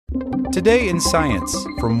Today in Science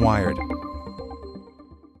from Wired.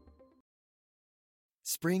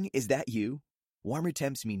 Spring, is that you? Warmer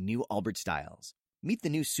temps mean new Allbirds styles. Meet the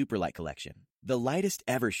new Superlight collection, the lightest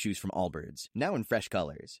ever shoes from Allbirds, now in fresh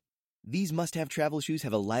colors. These must-have travel shoes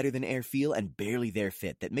have a lighter-than-air feel and barely-there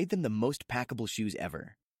fit that made them the most packable shoes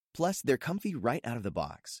ever. Plus, they're comfy right out of the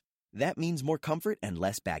box. That means more comfort and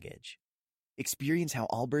less baggage. Experience how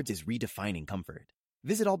Allbirds is redefining comfort.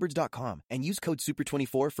 Visit allbirds.com and use code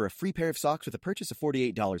SUPER24 for a free pair of socks with a purchase of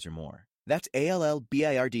 $48 or more. That's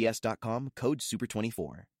ALLBIRDS.com, code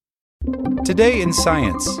SUPER24. Today in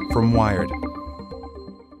Science from Wired.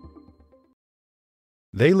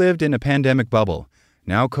 They lived in a pandemic bubble.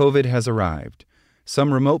 Now COVID has arrived.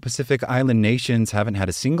 Some remote Pacific Island nations haven't had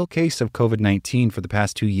a single case of COVID-19 for the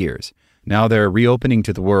past 2 years. Now they're reopening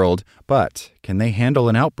to the world, but can they handle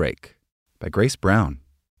an outbreak? By Grace Brown.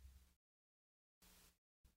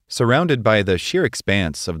 Surrounded by the sheer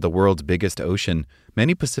expanse of the world's biggest ocean,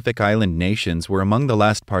 many Pacific Island nations were among the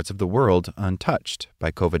last parts of the world untouched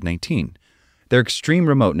by COVID-19. Their extreme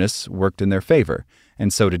remoteness worked in their favor,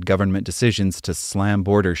 and so did government decisions to slam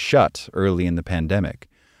borders shut early in the pandemic.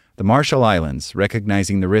 The Marshall Islands,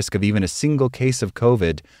 recognizing the risk of even a single case of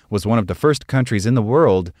COVID, was one of the first countries in the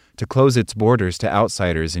world to close its borders to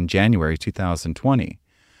outsiders in January 2020.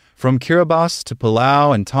 From Kiribati to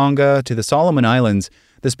Palau and Tonga to the Solomon Islands,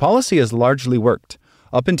 this policy has largely worked.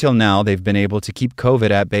 Up until now, they've been able to keep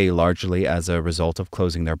COVID at bay largely as a result of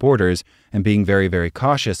closing their borders and being very, very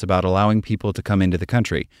cautious about allowing people to come into the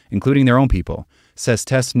country, including their own people, says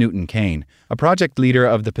Tess Newton-Kane, a project leader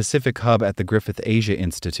of the Pacific Hub at the Griffith Asia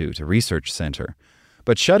Institute, a research center.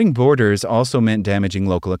 But shutting borders also meant damaging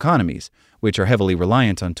local economies, which are heavily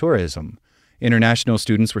reliant on tourism. International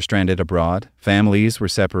students were stranded abroad, families were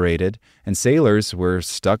separated, and sailors were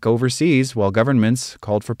stuck overseas while governments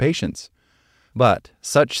called for patience. But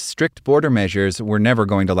such strict border measures were never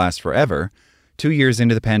going to last forever. 2 years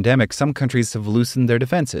into the pandemic, some countries have loosened their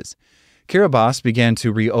defenses. Kiribati began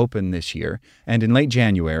to reopen this year, and in late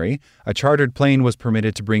January, a chartered plane was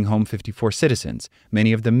permitted to bring home 54 citizens,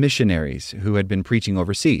 many of them missionaries who had been preaching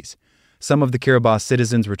overseas. Some of the Kiribati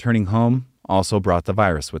citizens returning home also brought the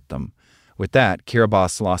virus with them. With that,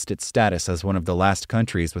 Kiribati lost its status as one of the last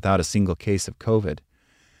countries without a single case of COVID.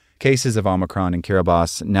 Cases of Omicron in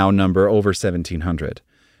Kiribati now number over 1,700.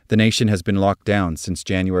 The nation has been locked down since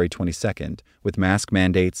January 22nd, with mask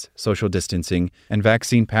mandates, social distancing, and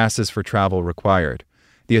vaccine passes for travel required.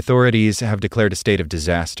 The authorities have declared a state of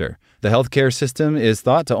disaster. The healthcare system is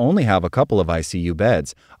thought to only have a couple of ICU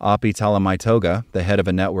beds. Api Talamaitoga, the head of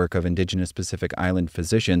a network of indigenous Pacific Island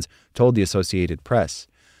physicians, told the Associated Press.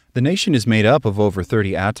 The nation is made up of over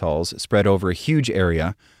 30 atolls spread over a huge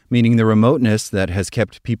area, meaning the remoteness that has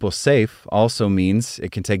kept people safe also means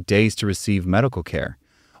it can take days to receive medical care.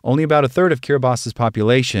 Only about a third of Kiribati's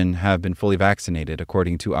population have been fully vaccinated,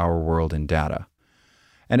 according to Our World in data.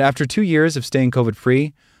 And after 2 years of staying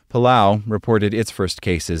COVID-free, Palau reported its first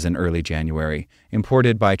cases in early January,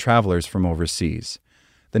 imported by travelers from overseas.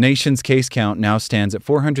 The nation's case count now stands at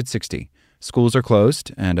 460. Schools are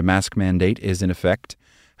closed, and a mask mandate is in effect.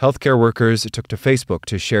 Healthcare workers took to Facebook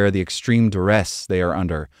to share the extreme duress they are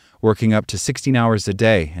under, working up to 16 hours a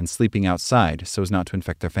day and sleeping outside so as not to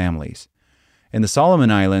infect their families. In the Solomon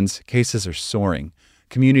Islands, cases are soaring.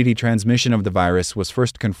 Community transmission of the virus was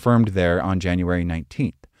first confirmed there on January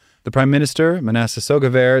 19th. The Prime Minister, Manasseh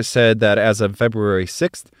Sogavare, said that as of February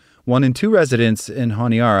 6th, 1 in 2 residents in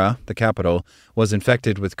Honiara, the capital, was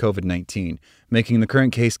infected with COVID-19, making the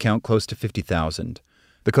current case count close to 50,000.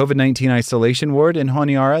 The COVID-19 isolation ward in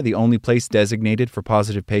Honiara, the only place designated for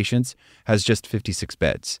positive patients, has just 56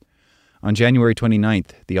 beds. On January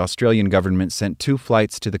 29th, the Australian government sent 2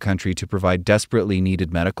 flights to the country to provide desperately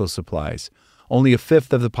needed medical supplies. Only a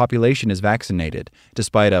fifth of the population is vaccinated,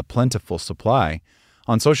 despite a plentiful supply.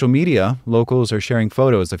 On social media, locals are sharing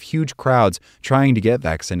photos of huge crowds trying to get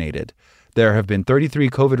vaccinated. There have been 33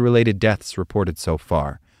 COVID-related deaths reported so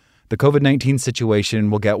far. The COVID-19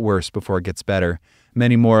 situation will get worse before it gets better.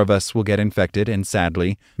 Many more of us will get infected, and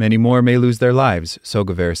sadly, many more may lose their lives,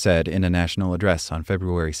 Sogavare said in a national address on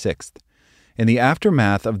February 6th. In the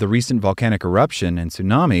aftermath of the recent volcanic eruption and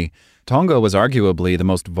tsunami, Tonga was arguably the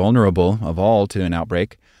most vulnerable of all to an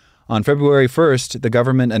outbreak. On February 1st, the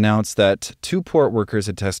government announced that 2 port workers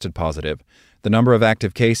had tested positive. The number of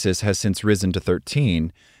active cases has since risen to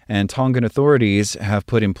 13, and Tongan authorities have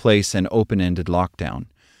put in place an open-ended lockdown.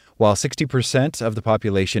 While 60% of the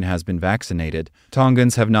population has been vaccinated,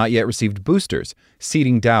 Tongans have not yet received boosters,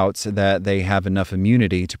 seeding doubts that they have enough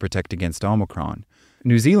immunity to protect against Omicron.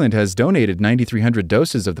 New Zealand has donated 9,300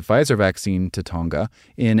 doses of the Pfizer vaccine to Tonga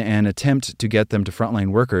in an attempt to get them to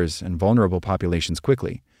frontline workers and vulnerable populations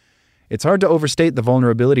quickly. It's hard to overstate the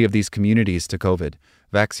vulnerability of these communities to COVID.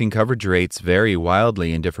 Vaccine coverage rates vary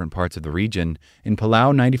wildly in different parts of the region. In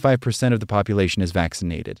Palau, 95% of the population is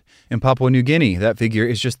vaccinated. In Papua New Guinea, that figure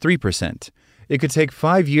is just 3%. It could take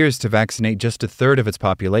 5 years to vaccinate just a third of its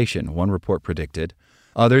population, one report predicted.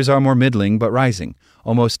 Others are more middling but rising.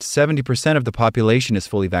 Almost 70% of the population is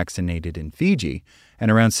fully vaccinated in Fiji,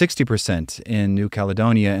 and around 60% in New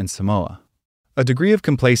Caledonia and Samoa. A degree of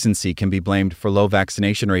complacency can be blamed for low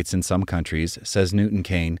vaccination rates in some countries, says Newton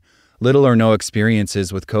Kane. Little or no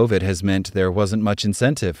experiences with COVID has meant there wasn't much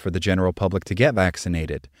incentive for the general public to get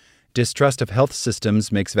vaccinated. Distrust of health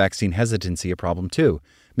systems makes vaccine hesitancy a problem too.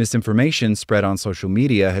 Misinformation spread on social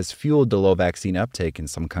media has fueled the low vaccine uptake in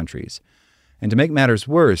some countries. And to make matters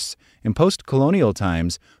worse, in post-colonial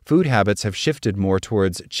times, food habits have shifted more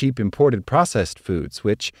towards cheap imported processed foods,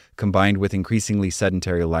 which, combined with increasingly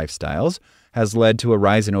sedentary lifestyles, has led to a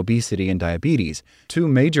rise in obesity and diabetes, two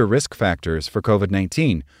major risk factors for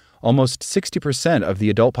COVID-19. Almost 60% of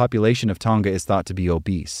the adult population of Tonga is thought to be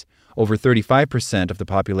obese. Over 35% of the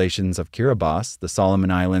populations of Kiribati, the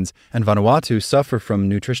Solomon Islands, and Vanuatu suffer from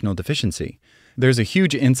nutritional deficiency. There's a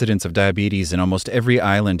huge incidence of diabetes in almost every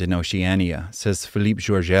island in Oceania, says Philippe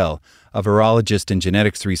Georgel, a virologist and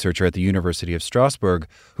genetics researcher at the University of Strasbourg,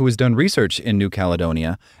 who has done research in New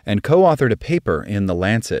Caledonia and co-authored a paper in The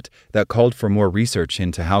Lancet that called for more research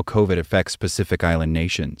into how COVID affects Pacific Island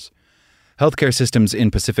nations. Healthcare systems in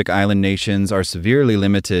Pacific Island nations are severely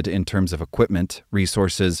limited in terms of equipment,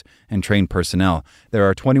 resources, and trained personnel. There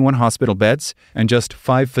are 21 hospital beds and just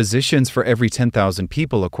 5 physicians for every 10,000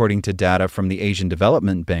 people, according to data from the Asian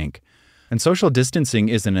Development Bank. And social distancing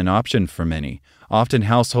isn't an option for many. Often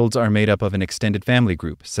households are made up of an extended family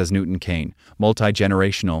group, says Newton Kane,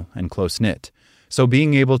 multi-generational and close-knit. So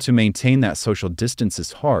being able to maintain that social distance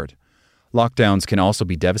is hard. Lockdowns can also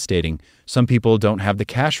be devastating. Some people don't have the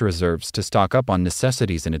cash reserves to stock up on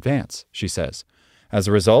necessities in advance, she says. As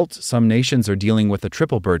a result, some nations are dealing with a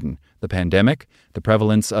triple burden: the pandemic, the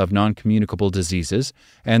prevalence of non-communicable diseases,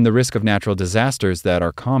 and the risk of natural disasters that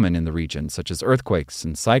are common in the region, such as earthquakes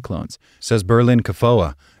and cyclones, says Berlin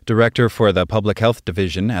Kafoa, director for the Public Health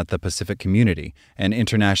Division at the Pacific Community, an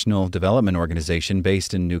international development organization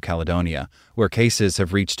based in New Caledonia, where cases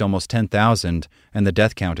have reached almost 10,000 and the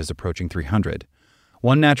death count is approaching 300.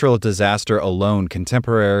 One natural disaster alone can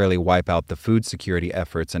temporarily wipe out the food security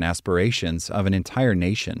efforts and aspirations of an entire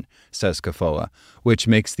nation, says Kafoa, which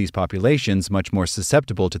makes these populations much more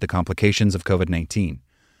susceptible to the complications of COVID-19.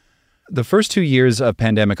 The first 2 years of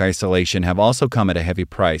pandemic isolation have also come at a heavy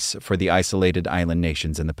price for the isolated island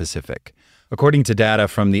nations in the Pacific. According to data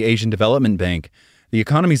from the Asian Development Bank, the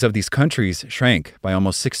economies of these countries shrank by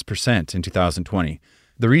almost 6% in 2020.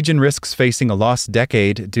 The region risks facing a lost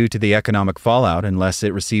decade due to the economic fallout unless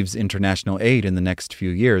it receives international aid in the next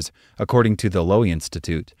few years, according to the Lowy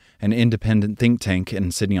Institute, an independent think tank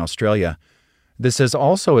in Sydney, Australia. This has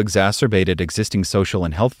also exacerbated existing social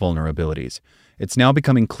and health vulnerabilities. It's now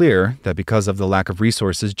becoming clear that because of the lack of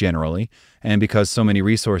resources generally, and because so many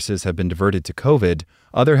resources have been diverted to COVID,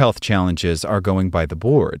 other health challenges are going by the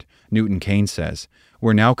board, Newton Kane says.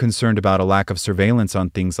 We're now concerned about a lack of surveillance on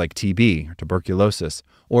things like TB or tuberculosis,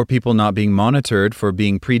 or people not being monitored for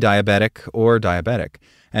being pre-diabetic or diabetic,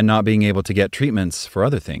 and not being able to get treatments for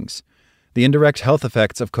other things. The indirect health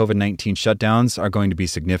effects of COVID-19 shutdowns are going to be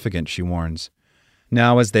significant, she warns.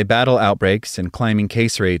 Now, as they battle outbreaks and climbing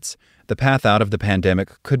case rates, the path out of the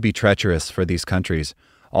pandemic could be treacherous for these countries.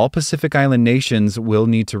 All Pacific Island nations will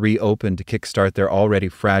need to reopen to kickstart their already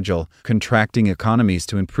fragile, contracting economies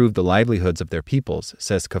to improve the livelihoods of their peoples,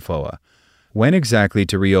 says Kafoa. When exactly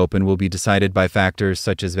to reopen will be decided by factors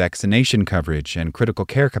such as vaccination coverage and critical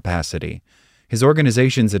care capacity. His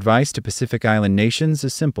organization's advice to Pacific Island nations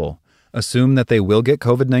is simple: assume that they will get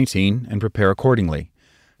COVID-19 and prepare accordingly.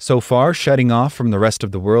 So far, shutting off from the rest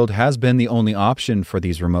of the world has been the only option for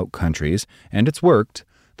these remote countries, and it's worked.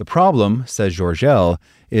 The problem, says Georgel,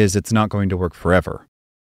 is it's not going to work forever.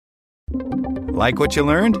 Like what you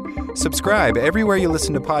learned? Subscribe everywhere you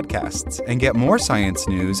listen to podcasts and get more science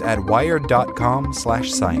news at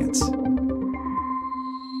wired.com/science.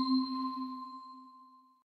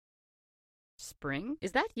 Spring?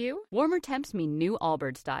 Is that you? Warmer temps mean new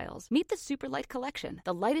Allbirds styles. Meet the Superlight Collection,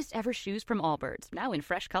 the lightest ever shoes from Allbirds, now in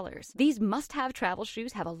fresh colors. These must-have travel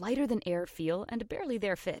shoes have a lighter-than-air feel and a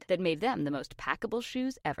barely-there fit that made them the most packable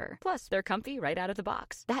shoes ever. Plus, they're comfy right out of the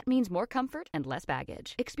box. That means more comfort and less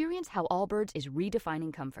baggage. Experience how Allbirds is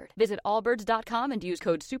redefining comfort. Visit allbirds.com and use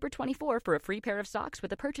code SUPER24 for a free pair of socks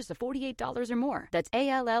with a purchase of $48 or more. That's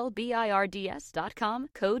ALLBIRDS.com,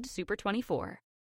 code SUPER24.